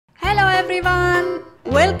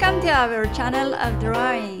Welcome to our channel of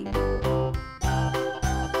drawing.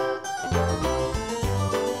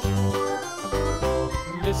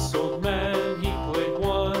 This old man, he played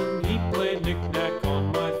one. He played knick-knack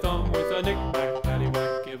on my thumb with a knick-knack,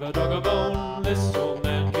 paddywhack, give a dog a bone. This old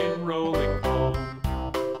man came rolling home.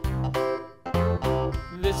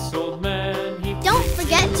 This old man, he Don't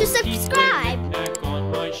forget to subscribe. knick-knack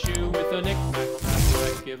on my shoe with a knick-knack,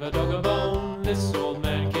 paddywhack, give a dog a bone. This old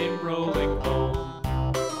man came rolling home.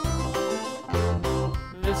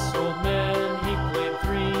 This old man, he played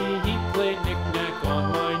three. He played knick-knack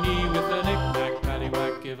on my knee with a knick-knack,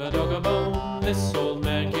 paddywhack, give a dog a bone. This old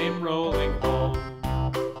man came rolling home.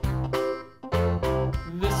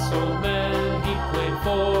 This old man, he played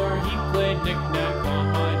four. He played knick-knack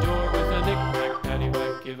on my door with a knick-knack,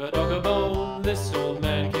 paddywhack, give a dog a bone. This old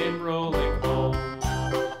man came rolling home.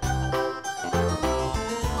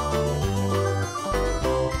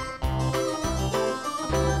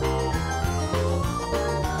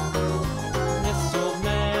 This old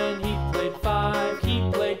man, he played five. He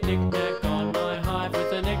played knick-knack on my hive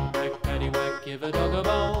with a knick-knack, paddywhack, give a dog a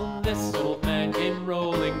bone. This old man came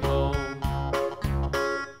rolling home.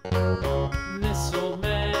 This old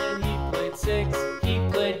man, he played six. He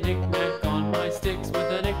played knick-knack on my sticks with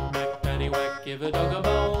a knick-knack, paddywhack, give a dog a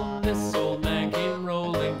bone. This old man came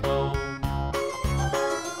rolling home.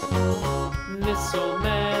 This old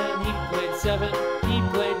man, he played seven. He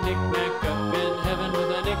played knick-knack up in heaven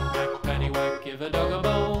with a knick-knack, paddywhack, give a dog a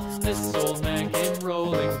bone. This old man came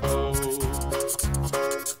rolling home.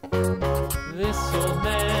 This old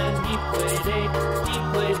man, he played eight. He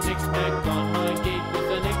played knick-knack on my gate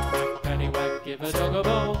with a knick-knack, paddywhack, give a dog a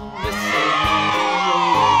bone. This old man came rolling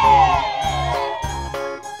home.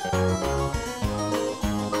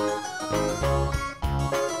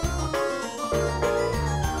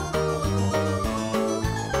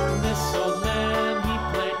 This old man, he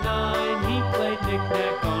played nine. He played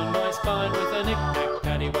knick-knack on my spine with a knick-knack,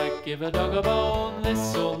 paddywhack, give a dog a bone.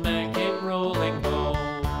 This old man came rolling home.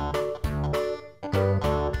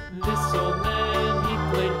 This old man, he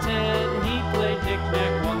played ten. He played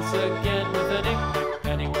knick-knack once again with a knick-knack,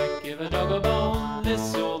 paddywhack, give a dog a bone.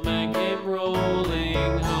 This old man came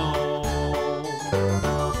rolling home.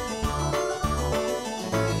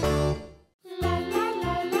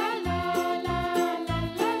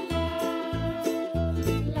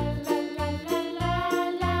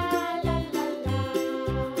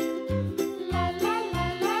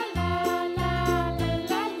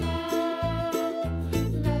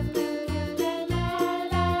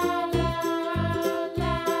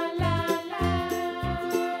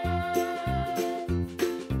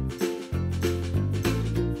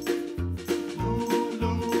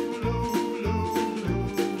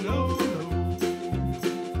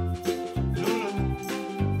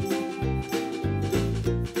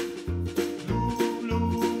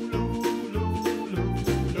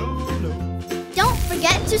 Don't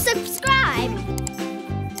forget to subscribe.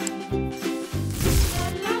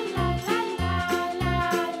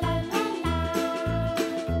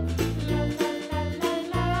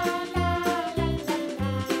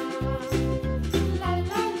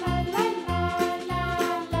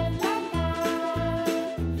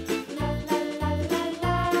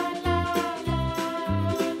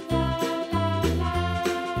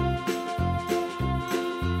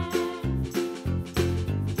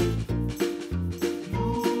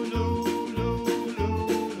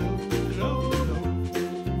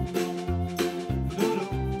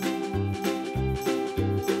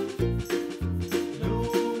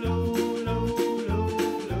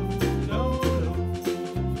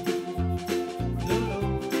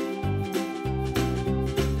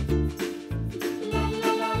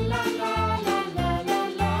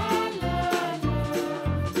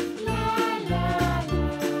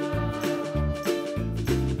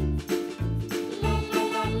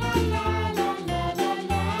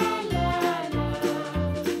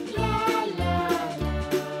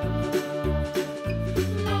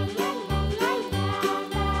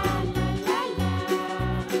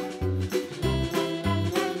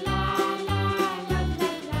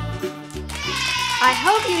 I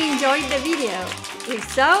hope you enjoyed the video. If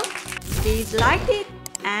so, please like it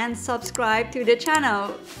and subscribe to the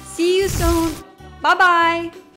channel. See you soon. Bye bye.